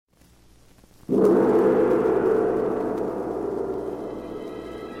The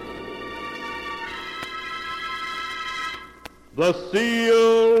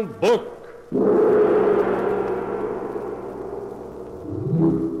Sealed Book.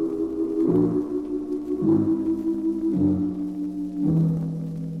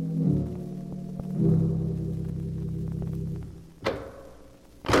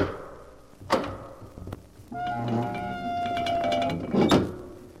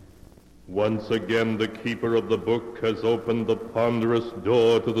 Once again, the keeper of the book has opened the ponderous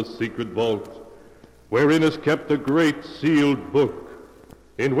door to the secret vault, wherein is kept a great sealed book,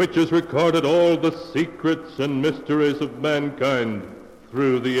 in which is recorded all the secrets and mysteries of mankind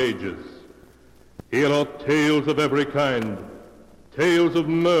through the ages. Here are tales of every kind, tales of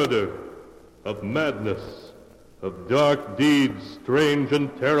murder, of madness, of dark deeds strange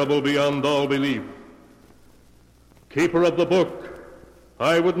and terrible beyond all belief. Keeper of the book,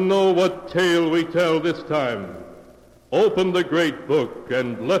 I would know what tale we tell this time. Open the great book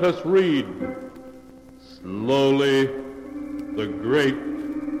and let us read. Slowly, the great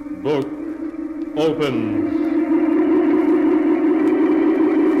book opens.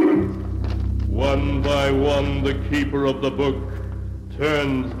 One by one, the keeper of the book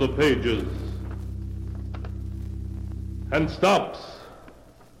turns the pages and stops.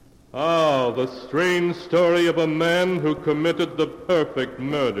 Ah, the strange story of a man who committed the perfect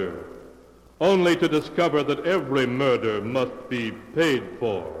murder, only to discover that every murder must be paid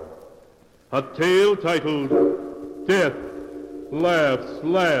for. A tale titled, Death Laughs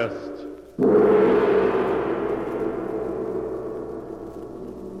Last.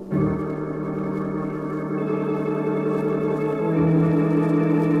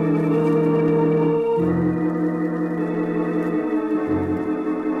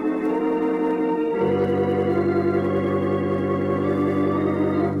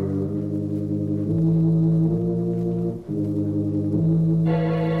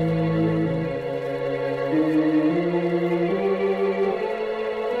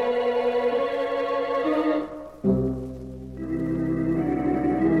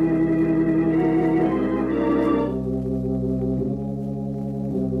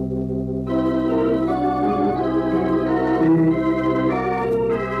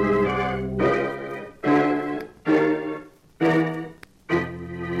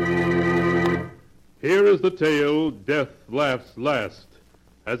 Here is the tale, Death Laughs Last,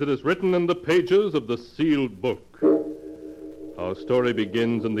 as it is written in the pages of the sealed book. Our story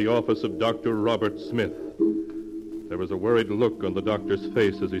begins in the office of Dr. Robert Smith. There is a worried look on the doctor's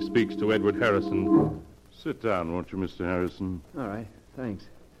face as he speaks to Edward Harrison. Sit down, won't you, Mr. Harrison? All right, thanks.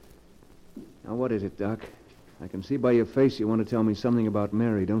 Now, what is it, Doc? I can see by your face you want to tell me something about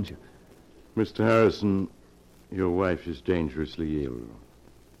Mary, don't you? Mr. Harrison, your wife is dangerously ill.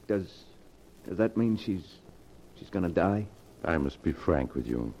 Does that mean she's going to die? I must be frank with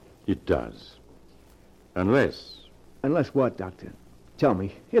you. It does. Unless... Unless what, Doctor? Tell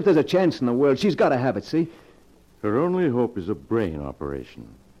me. If there's a chance in the world, she's got to have it, see? Her only hope is a brain operation.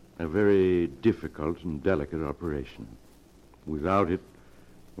 A very difficult and delicate operation. Without it,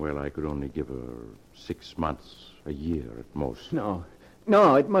 well, I could only give her 6 months, a year at most. No,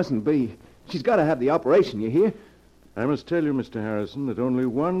 it mustn't be. She's got to have the operation, you hear? I must tell you, Mr. Harrison, that only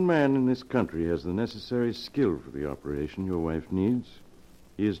one man in this country has the necessary skill for the operation your wife needs.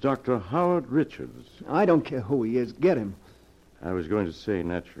 He is Dr. Howard Richards. I don't care who he is. Get him. I was going to say,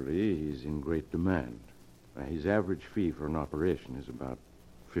 naturally, he's in great demand. His average fee for an operation is about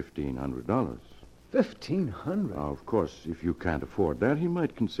 $1,500. $1,500? Now, of course, if you can't afford that, he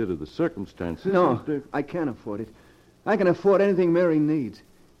might consider the circumstances. No, I can't afford it. I can afford anything Mary needs.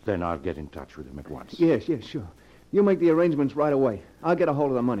 Then I'll get in touch with him at once. Yes, sure. You make the arrangements right away. I'll get a hold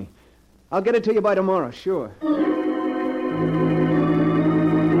of the money. I'll get it to you by tomorrow, sure.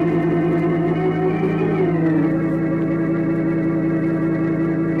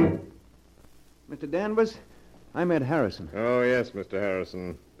 Mr. Danvers, I'm Ed Harrison. Oh, yes, Mr.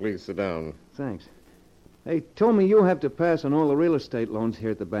 Harrison. Please sit down. Thanks. They told me you have to pass on all the real estate loans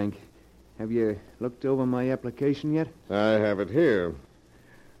here at the bank. Have you looked over my application yet? I have it here.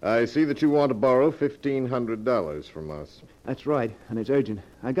 I see that you want to borrow $1,500 from us. That's right, and it's urgent.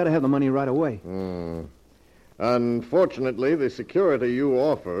 I got to have the money right away. Unfortunately, the security you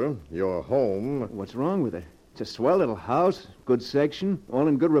offer, your home... What's wrong with it? It's a swell little house, good section, all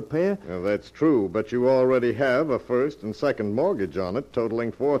in good repair. Well, that's true, but you already have a first and second mortgage on it,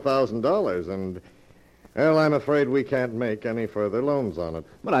 totaling $4,000, and... Well, I'm afraid we can't make any further loans on it.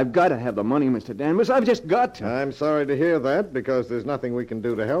 But I've got to have the money, Mr. Danvers. I've just got to. I'm sorry to hear that, because there's nothing we can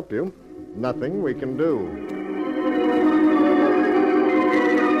do to help you. Nothing we can do.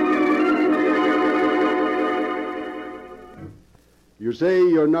 You say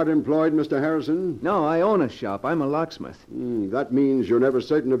you're not employed, Mr. Harrison? No, I own a shop. I'm a locksmith. That means you're never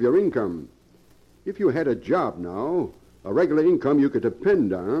certain of your income. If you had a job now, a regular income you could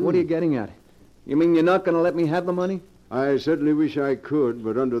depend on... What are you getting at? You mean you're not going to let me have the money? I certainly wish I could,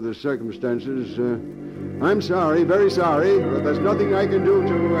 but under the circumstances, I'm sorry, very sorry, but there's nothing I can do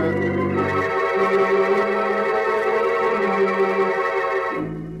to...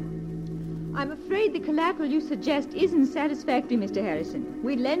 I'm afraid the collateral you suggest isn't satisfactory, Mr. Harrison.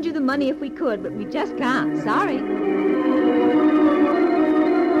 We'd lend you the money if we could, but we just can't. Sorry.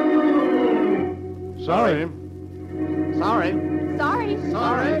 Sorry. Sorry. Sorry.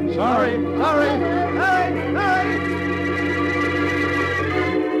 Sorry. Sorry. Sorry.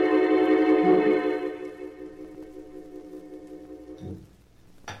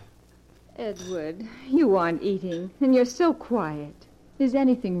 Edward, you aren't eating, and you're so quiet. Is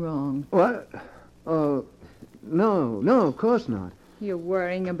anything wrong? What? No, of course not. You're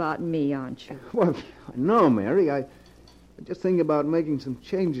worrying about me, aren't you? Well, no, Mary. I just think about making some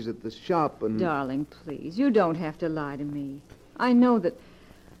changes at the shop and... Darling, please, you don't have to lie to me. I know that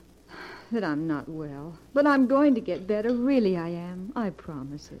I'm not well, but I'm going to get better. Really, I am. I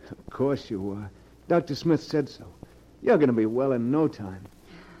promise it. Of course you are. Dr. Smith said so. You're going to be well in no time.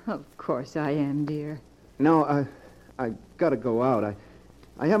 Of course I am, dear. No, I got to go out.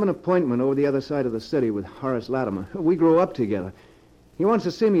 I have an appointment over the other side of the city with Horace Latimer. We grew up together. He wants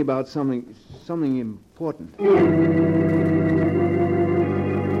to see me about something important.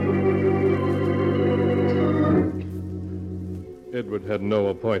 Edward had no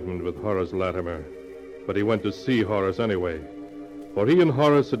appointment with Horace Latimer, but he went to see Horace anyway, for he and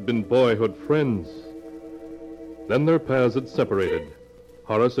Horace had been boyhood friends. Then their paths had separated.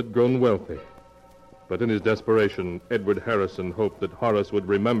 Horace had grown wealthy. But in his desperation, Edward Harrison hoped that Horace would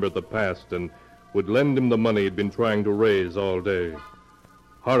remember the past and would lend him the money he'd been trying to raise all day.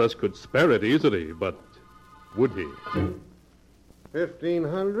 Horace could spare it easily, but would he?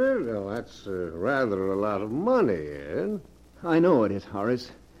 1,500? Well, that's rather a lot of money, Ed. I know it is,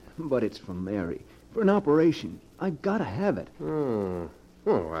 Horace, but it's for Mary. For an operation. I've got to have it. Well,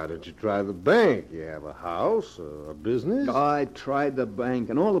 why did you try the bank? You have a house, a business? I tried the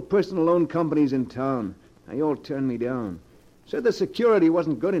bank and all the personal loan companies in town. They all turned me down. Said the security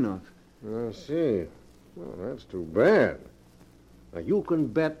wasn't good enough. I see. Well, that's too bad. Now, you can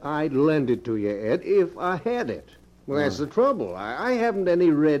bet I'd lend it to you, Ed, if I had it. Well, that's the trouble. I haven't any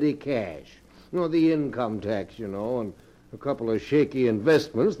ready cash. The income tax, and a couple of shaky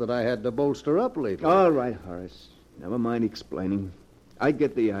investments that I had to bolster up lately. All right, Horace. Never mind explaining. I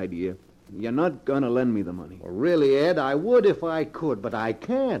get the idea. You're not going to lend me the money. Well, really, Ed, I would if I could, but I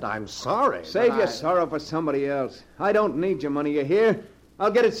can't. I'm sorry. Save your sorrow for somebody else. I don't need your money, you hear?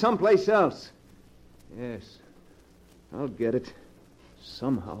 I'll get it someplace else. Yes, I'll get it.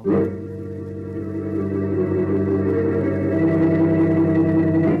 Somehow.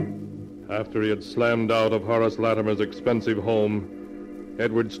 After he had slammed out of Horace Latimer's expensive home,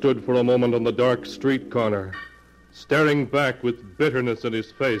 Edward stood for a moment on the dark street corner, staring back with bitterness in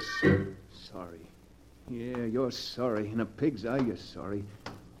his face. Sorry. Yeah, you're sorry. In a pig's eye, you're sorry.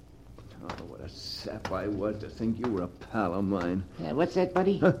 Oh, what a sap I was to think you were a pal of mine. What's that,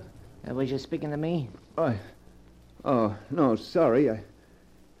 buddy? Huh? Was you speaking to me? Oh, no, sorry.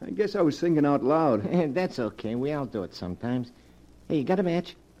 I guess I was thinking out loud. That's okay. We all do it sometimes. Hey, you got a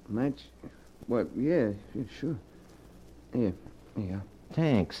match? Match? What? Yeah, sure. Here you go.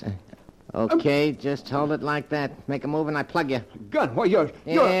 Thanks. Okay, just hold it like that. Make a move and I plug you. Gun? Why, you're...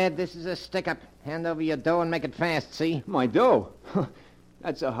 Yeah, this is a stick-up. Hand over your dough and make it fast, see? My dough?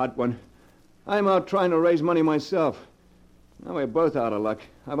 That's a hot one. I'm out trying to raise money myself. Now we're both out of luck.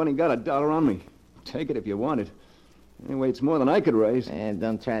 I've only got $1 on me. Take it if you want it. Anyway, it's more than I could raise.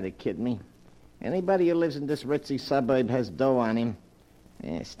 Don't try to kid me. Anybody who lives in this ritzy suburb has dough on him.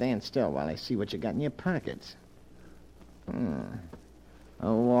 Stand still while I see what you got in your pockets.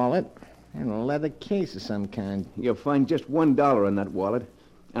 A wallet and a leather case of some kind. You'll find just $1 in that wallet.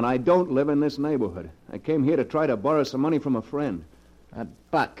 And I don't live in this neighborhood. I came here to try to borrow some money from a friend.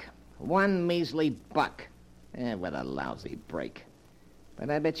 $1. One measly buck. What a lousy break. But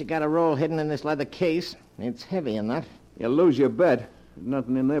I bet you got a roll hidden in this leather case. It's heavy enough. You'll lose your bet. There's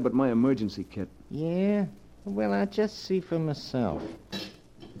nothing in there but my emergency kit. Yeah? Well, I'll just see for myself.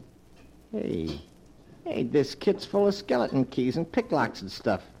 Hey, this kit's full of skeleton keys and picklocks and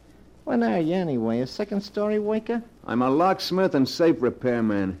stuff. What are you, anyway, a second-story waker? I'm a locksmith and safe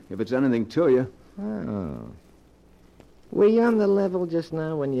repairman, if it's anything to you. Oh. Were you on the level just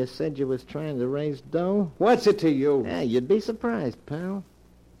now when you said you was trying to raise dough? What's it to you? You'd be surprised, pal.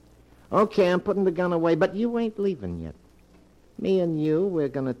 Okay, I'm putting the gun away, but you ain't leaving yet. Me and you, we're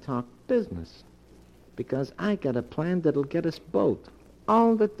gonna talk business. Because I got a plan that'll get us both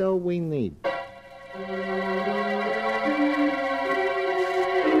all the dough we need.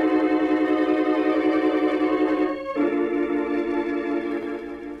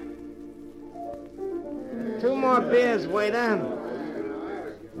 Two more beers, waiter.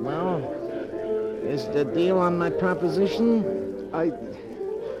 Well, is the deal on my proposition? I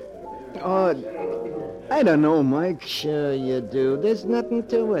don't know, Mike. Sure you do. There's nothing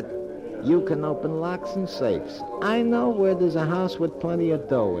to it. You can open locks and safes. I know where there's a house with plenty of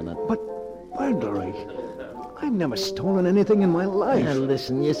dough in it. But burglary? I've never stolen anything in my life. Now,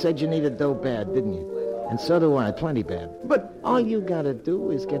 listen, you said you needed dough bad, didn't you? And so do I, plenty bad. But all you gotta do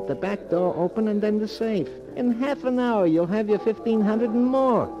is get the back door open and then the safe. In half an hour, you'll have your 1,500 and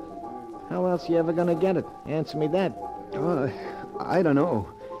more. How else you ever gonna get it? Answer me that. I don't know.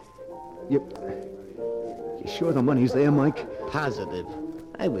 You sure the money's there, Mike? Positive.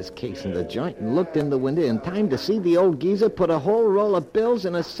 I was casing the joint and looked in the window in time to see the old geezer put a whole roll of bills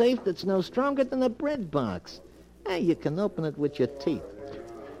in a safe that's no stronger than a bread box. Hey, you can open it with your teeth.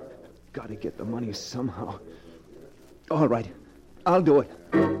 Gotta get the money somehow. All right, I'll do it.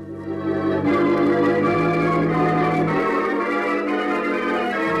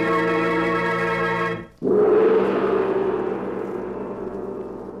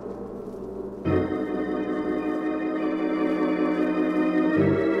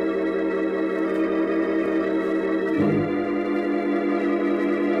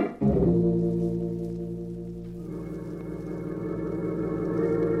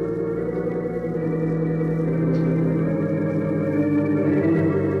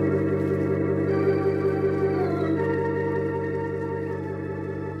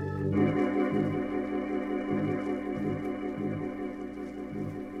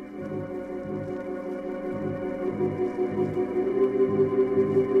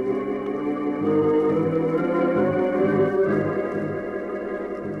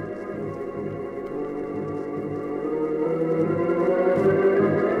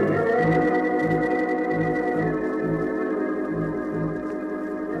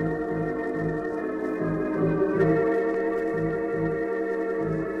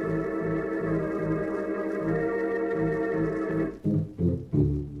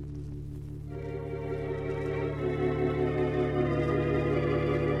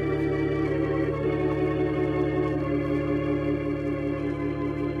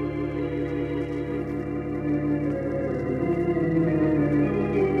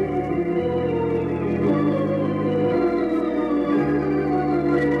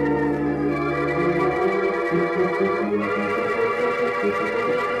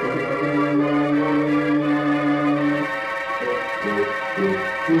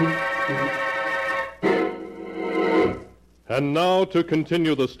 And now to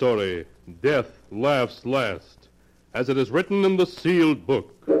continue the story, Death Laughs Last, as it is written in the sealed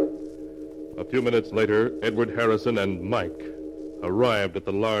book. A few minutes later, Edward Harrison and Mike arrived at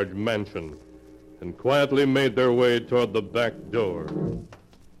the large mansion and quietly made their way toward the back door.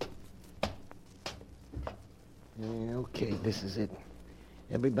 Okay, this is it.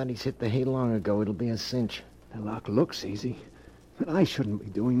 Everybody's hit the hay long ago. It'll be a cinch. The lock looks easy, but I shouldn't be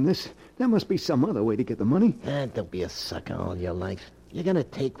doing this. There must be some other way to get the money. Don't be a sucker all your life. You're gonna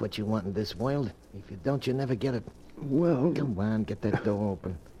take what you want in this world. If you don't, you never get it. Well... Come on, get that door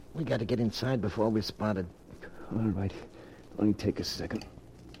open. We gotta get inside before we're spotted. All right. Only take a second.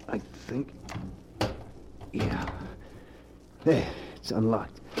 I think... Yeah. There, it's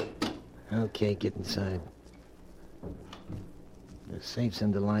unlocked. Okay, get inside. The safe's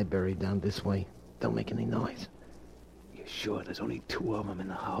in the library down this way. Don't make any noise. You sure there's only two of them in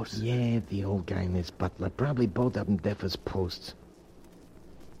the house? Yeah, the old guy and his butler. Probably both of them deaf as posts.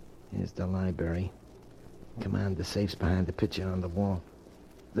 Here's the library. Come on, the safe's behind the picture on the wall.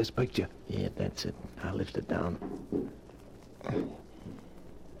 This picture? Yeah, that's it. I'll lift it down.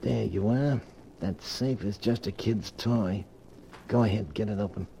 There you are. That safe is just a kid's toy. Go ahead, get it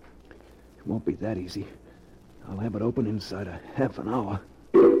open. It won't be that easy. I'll have it open inside a half an hour.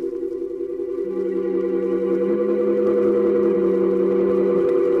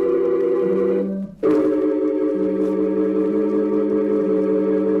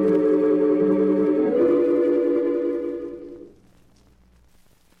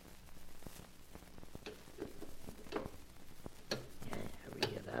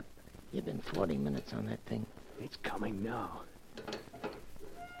 Hurry it up. You've been 40 minutes on that thing. It's coming now.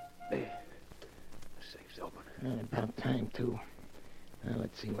 There. The safe's open. About time, too. Now,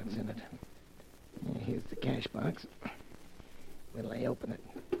 let's see what's in it. Here's the cash box. Where'll I open it?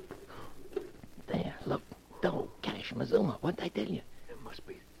 There, look. Dough, cash. from Azuma. What'd I tell you? There must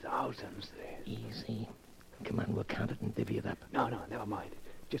be thousands there. Easy. Come on, we'll count it and divvy it up. No, never mind.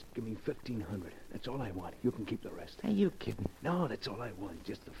 Just give me 1,500. That's all I want. You can keep the rest. Are you kidding? No, that's all I want.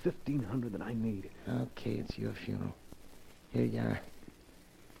 Just the 1,500 that I need. Okay, it's your funeral. Here you are.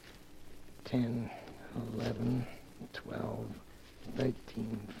 10, 11, 12,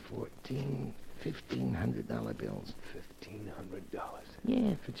 13, 14, $1,500 bills. $1,500.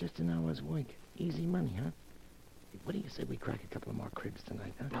 Yeah, for just an hour's work. Easy money, huh? What do you say we crack a couple of more cribs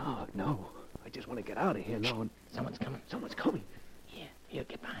tonight, huh? No. I just want to get out of here now. Someone's coming. Someone's coming. Yeah, here,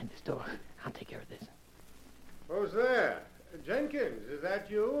 get behind this door. I'll take care of this. Who's there? Jenkins, is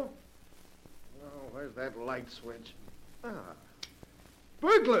that you? Oh, where's that light switch?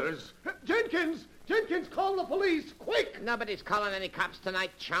 Burglars! Jenkins! Jenkins, call the police, quick! Nobody's calling any cops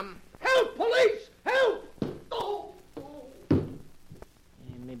tonight, chum. Help, police! Help! Oh! Yeah,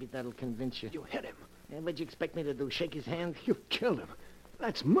 maybe that'll convince you. You hit him. Yeah, what'd you expect me to do, shake his hand? You killed him.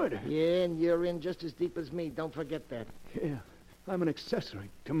 That's murder. Yeah, and you're in just as deep as me. Don't forget that. Yeah, I'm an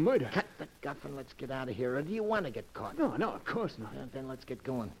accessory to murder. Cut the guff and let's get out of here. Or do you want to get caught? No, of course not. Then let's get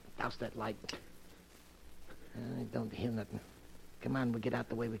going. Douse that light. I don't hear nothing. Come on, we get out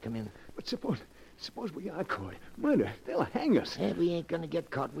the way we come in. But suppose we are caught. Murder. They'll hang us. Yeah, we ain't gonna get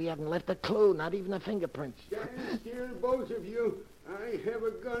caught. We haven't left a clue, not even a fingerprint. Stand still, both of you. I have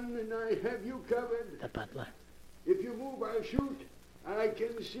a gun and I have you covered. The butler. If you move, I'll shoot. I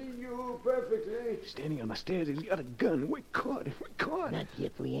can see you perfectly. Standing on the stairs, he's got a gun. We're caught. Not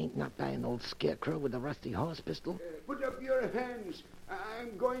yet, we ain't. Not by an old scarecrow with a rusty horse pistol. Put up your hands.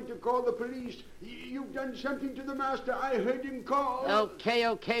 I'm going to call the police. You've done something to the master. I heard him call.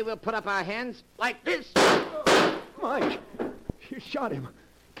 Okay, we'll put up our hands like this. Mike, you shot him.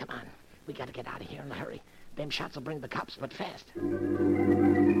 Come on, we gotta get out of here in a hurry. Them shots will bring the cops, but fast.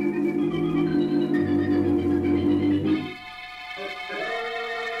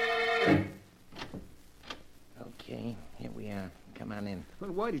 Okay, here we are. Come on in.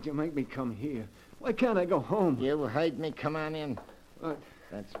 But why did you make me come here? Why can't I go home? You heard me. Come on in. What?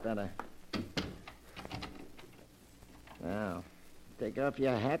 That's better. Now, take off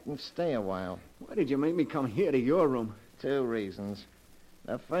your hat and stay a while. Why did you make me come here to your room? 2 reasons.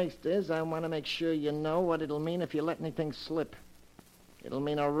 The first is I want to make sure you know what it'll mean if you let anything slip. It'll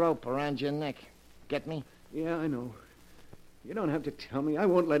mean a rope around your neck. Get me? Yeah, I know. You don't have to tell me. I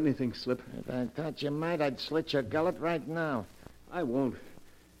won't let anything slip. If I thought you might, I'd slit your gullet right now. I won't.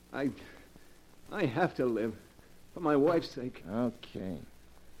 I have to live. For my wife's sake. Okay.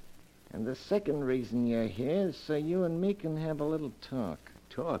 And the second reason you're here is so you and me can have a little talk.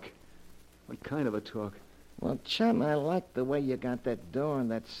 Talk? What kind of a talk? Well, chum, I like the way you got that door and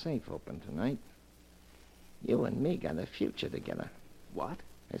that safe open tonight. You and me got a future together. What?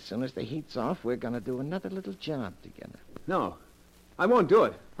 As soon as the heat's off, we're going to do another little job together. No. I won't do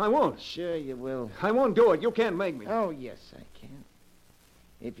it. I won't. Sure you will. I won't do it. You can't make me. Oh, yes, I can.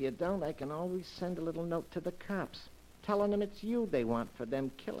 If you don't, I can always send a little note to the cops, telling them it's you they want for them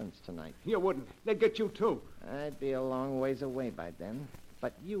killings tonight. You wouldn't. They'd get you, too. I'd be a long ways away by then.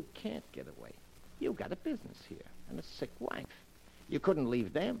 But you can't get away. You got a business here and a sick wife. You couldn't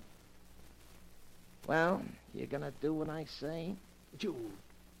leave them. Well, you're going to do what I say? You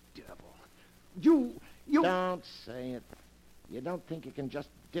devil. You... Don't say it. You don't think you can just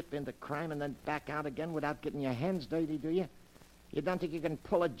dip into crime and then back out again without getting your hands dirty, do you? You don't think you can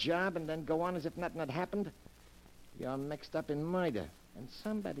pull a job and then go on as if nothing had happened? You're mixed up in murder, and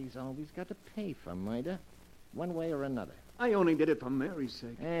somebody's always got to pay for murder, one way or another. I only did it for Mary's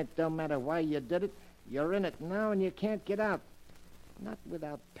sake. It don't matter why you did it. You're in it now, and you can't get out. Not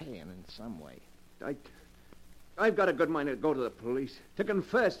without paying in some way. I've got a good mind to go to the police, to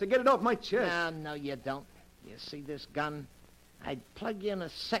confess, to get it off my chest. No, you don't. You see this gun? I'd plug you in a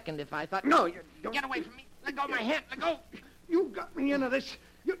second if I thought... No, you don't. Get away from me. Let go of my hand. Let go. You got me into this.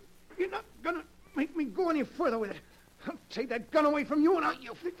 You're not gonna make me go any further with it. I'll take that gun away from you and I'll...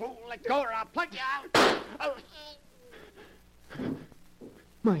 You fool. Let go or I'll plug you out. Oh.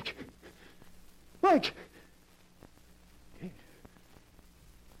 Mike. He's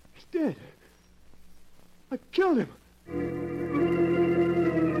dead. I killed him.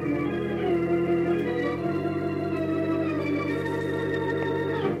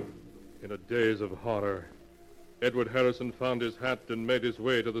 In a daze of horror, Edward Harrison found his hat and made his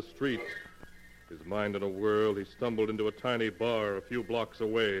way to the street. His mind in a whirl, he stumbled into a tiny bar a few blocks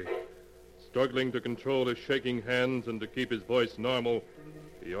away. Struggling to control his shaking hands and to keep his voice normal,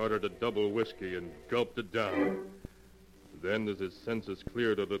 he ordered a double whiskey and gulped it down. Then, as his senses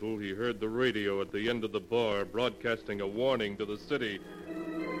cleared a little, he heard the radio at the end of the bar broadcasting a warning to the city.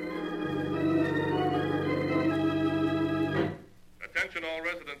 Attention all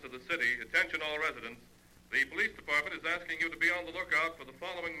residents of the city. Attention all residents. The police department is asking you to be on the lookout for the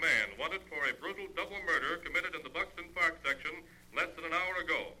following man, wanted for a brutal double murder committed in the Buxton Park section less than an hour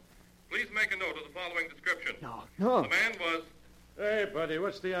ago. Please make a note of the following description. No. The man was... Hey, buddy,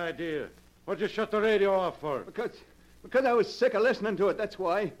 what's the idea? What'd you shut the radio off for? Because I was sick of listening to it, that's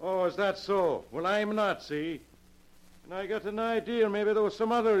why. Oh, is that so? Well, I'm not, see? And I got an idea maybe there was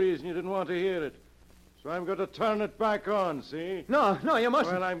some other reason you didn't want to hear it. So I'm going to turn it back on, see? No, you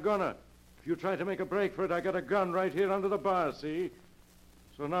mustn't. Well, I'm gonna. If you try to make a break for it, I got a gun right here under the bar, see?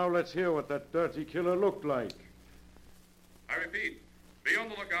 So now let's hear what that dirty killer looked like. I repeat, be on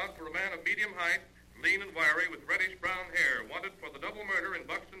the lookout for a man of medium height, lean and wiry, with reddish-brown hair, wanted for the double murder in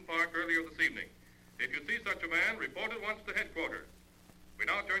Buxton Park earlier this evening. If you see such a man, report at once to headquarters. We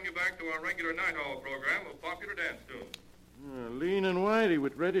now turn you back to our regular night hall program of popular dance tunes. Lean and wiry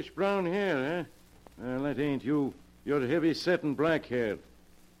with reddish-brown hair, eh? Well, that ain't you. You're heavy-set and black-haired.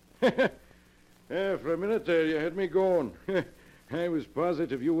 Yeah, for a minute there, you had me going. I was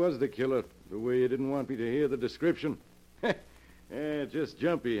positive you was the killer, the way you didn't want me to hear the description. Yeah, just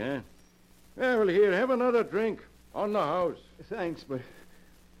jumpy, huh? Well, here, have another drink. On the house. Thanks, but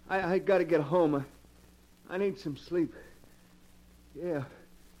I got to get home. I need some sleep. Yeah,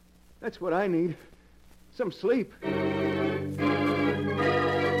 that's what I need. Some sleep.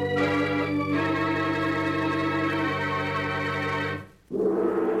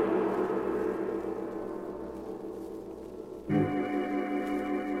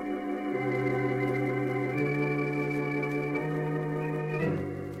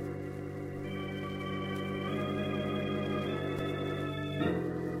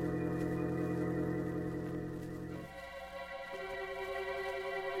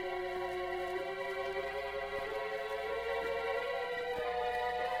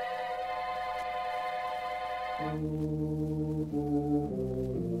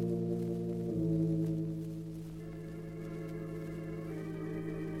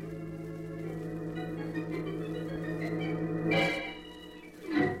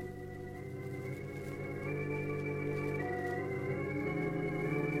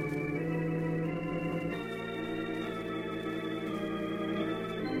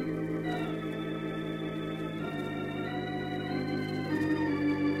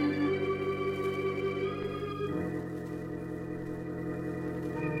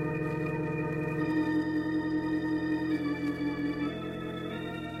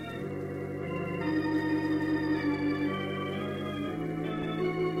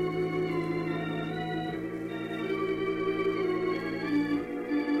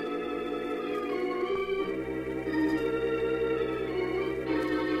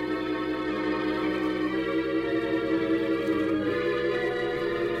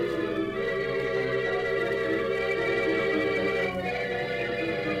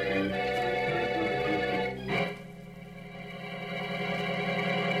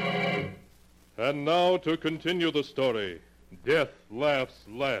 And now to continue the story, Death Laughs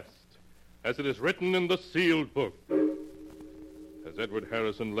Last, as it is written in the sealed book. As Edward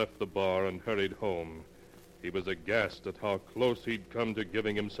Harrison left the bar and hurried home, he was aghast at how close he'd come to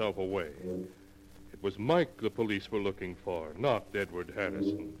giving himself away. It was Mike the police were looking for, not Edward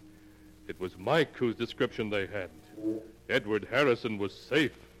Harrison. It was Mike whose description they had. Edward Harrison was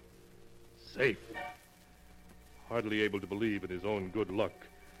safe. Safe. Hardly able to believe in his own good luck,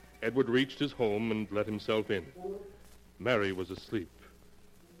 Edward reached his home and let himself in. Mary was asleep.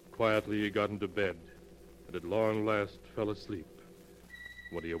 Quietly he got into bed, and at long last fell asleep.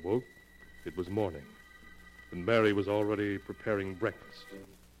 When he awoke, it was morning, and Mary was already preparing breakfast.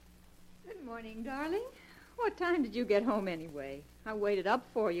 Good morning, darling. What time did you get home anyway? I waited up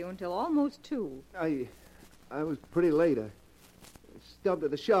for you until almost 2. I was pretty late. I stopped at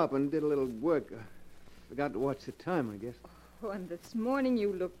the shop and did a little work. Forgot to watch the time, I guess. Oh, and this morning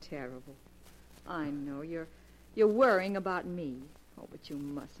you look terrible. I know you're worrying about me. Oh, but you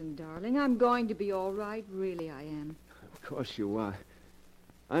mustn't, darling. I'm going to be all right. Really, I am. Of course you are.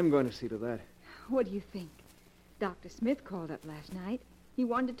 I'm going to see to that. What do you think? Dr. Smith called up last night. He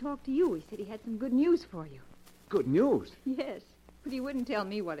wanted to talk to you. He said he had some good news for you. Good news? Yes, but he wouldn't tell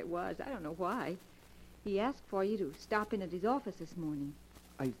me what it was. I don't know why. He asked for you to stop in at his office this morning.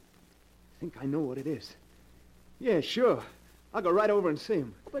 I think I know what it is. Yeah, sure. I'll go right over and see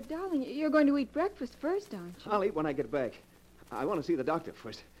him. But, darling, you're going to eat breakfast first, aren't you? I'll eat when I get back. I want to see the doctor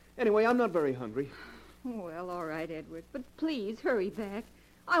first. Anyway, I'm not very hungry. Well, all right, Edward. But please, hurry back.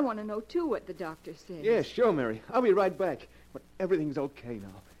 I want to know, too, what the doctor says. Yeah, sure, Mary. I'll be right back. But everything's okay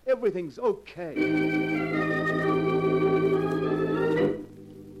now. Everything's okay.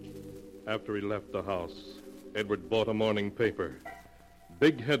 After he left the house, Edward bought a morning paper.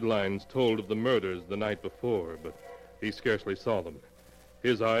 Big headlines told of the murders the night before, but he scarcely saw them.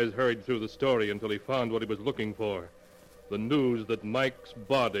 His eyes hurried through the story until he found what he was looking for, the news that Mike's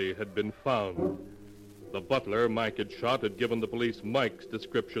body had been found. The butler Mike had shot had given the police Mike's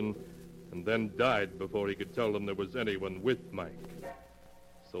description and then died before he could tell them there was anyone with Mike.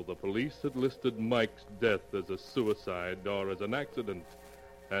 So the police had listed Mike's death as a suicide or as an accident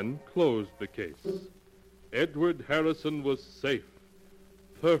and closed the case. Edward Harrison was safe.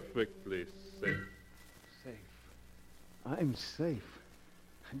 Perfectly safe. Safe. I'm safe.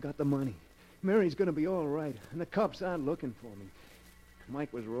 I got the money. Mary's going to be all right, and the cops aren't looking for me.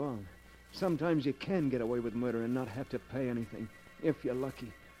 Mike was wrong. Sometimes you can get away with murder and not have to pay anything, if you're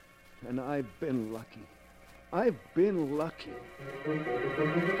lucky. And I've been lucky. I've been lucky.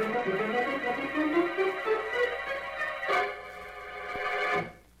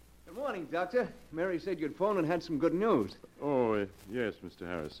 Good morning, Doctor. Mary said you'd phoned and had some good news. Oh, yes, Mr.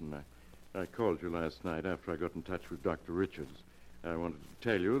 Harrison. I called you last night after I got in touch with Dr. Richards. I wanted to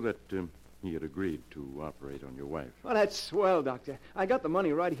tell you that he had agreed to operate on your wife. Oh, that's swell, Doctor. I got the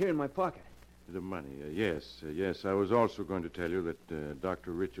money right here in my pocket. The money, yes. I was also going to tell you that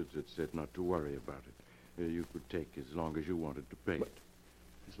Dr. Richards had said not to worry about it. You could take as long as you wanted to pay it.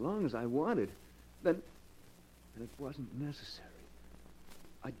 As long as I wanted, then it wasn't necessary.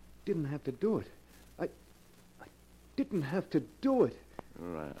 I didn't have to do it. I didn't have to do it.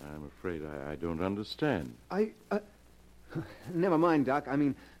 Well, I'm afraid I don't understand. Never mind, Doc. I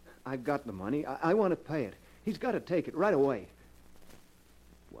mean, I've got the money. I want to pay it. He's got to take it right away.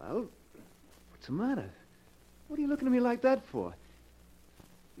 Well, what's the matter? What are you looking at me like that for?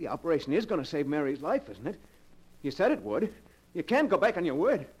 The operation is going to save Mary's life, isn't it? You said it would. You can't go back on your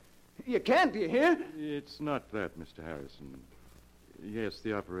word. You can't, do you hear? It's not that, Mr. Harrison. Yes,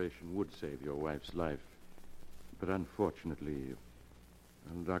 the operation would save your wife's life. But unfortunately,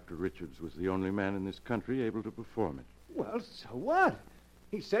 Dr. Richards was the only man in this country able to perform it. Well, so what?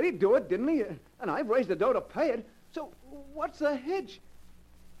 He said he'd do it, didn't he? And I've raised the dough to pay it. So what's the hitch?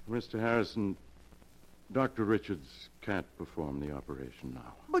 Mr. Harrison, Dr. Richards can't perform the operation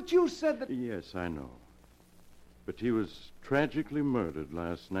now. But you said that... Yes, I know. But he was tragically murdered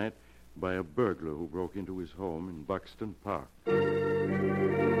last night by a burglar who broke into his home in Buxton Park.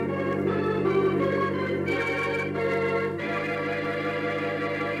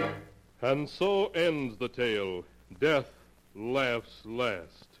 And so ends the tale. Death laughs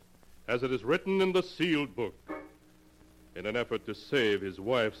last, as it is written in the sealed book. In an effort to save his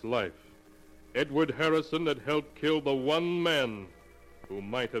wife's life, Edward Harrison had helped kill the one man who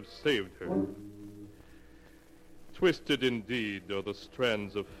might have saved her. Twisted indeed are the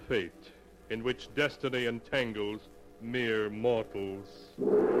strands of fate in which destiny entangles mere mortals.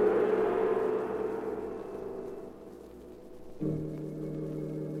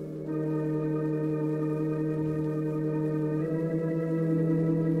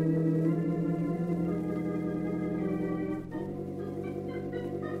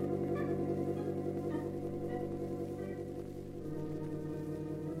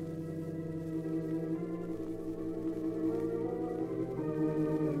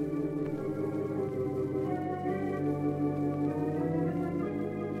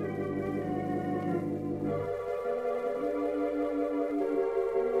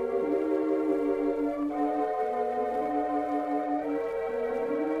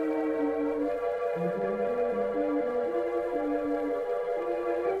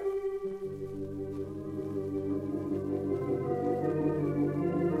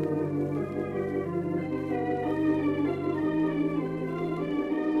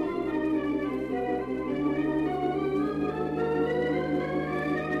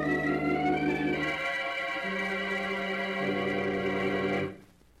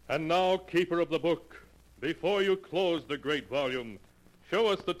 And now, keeper of the book, before you close the great volume, show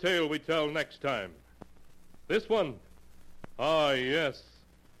us the tale we tell next time. This one? Ah, yes.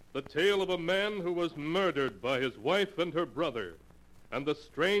 The tale of a man who was murdered by his wife and her brother, and the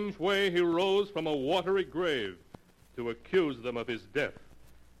strange way he rose from a watery grave to accuse them of his death.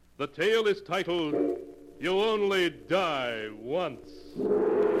 The tale is titled, You Only Die Once.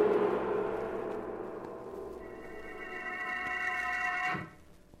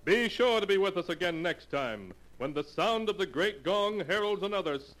 Be sure to be with us again next time, when the sound of the great gong heralds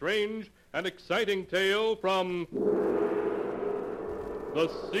another strange and exciting tale from The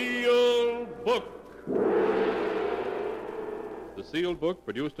Sealed Book. The Sealed Book,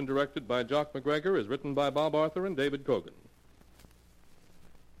 produced and directed by Jock McGregor, is written by Bob Arthur and David Cogan.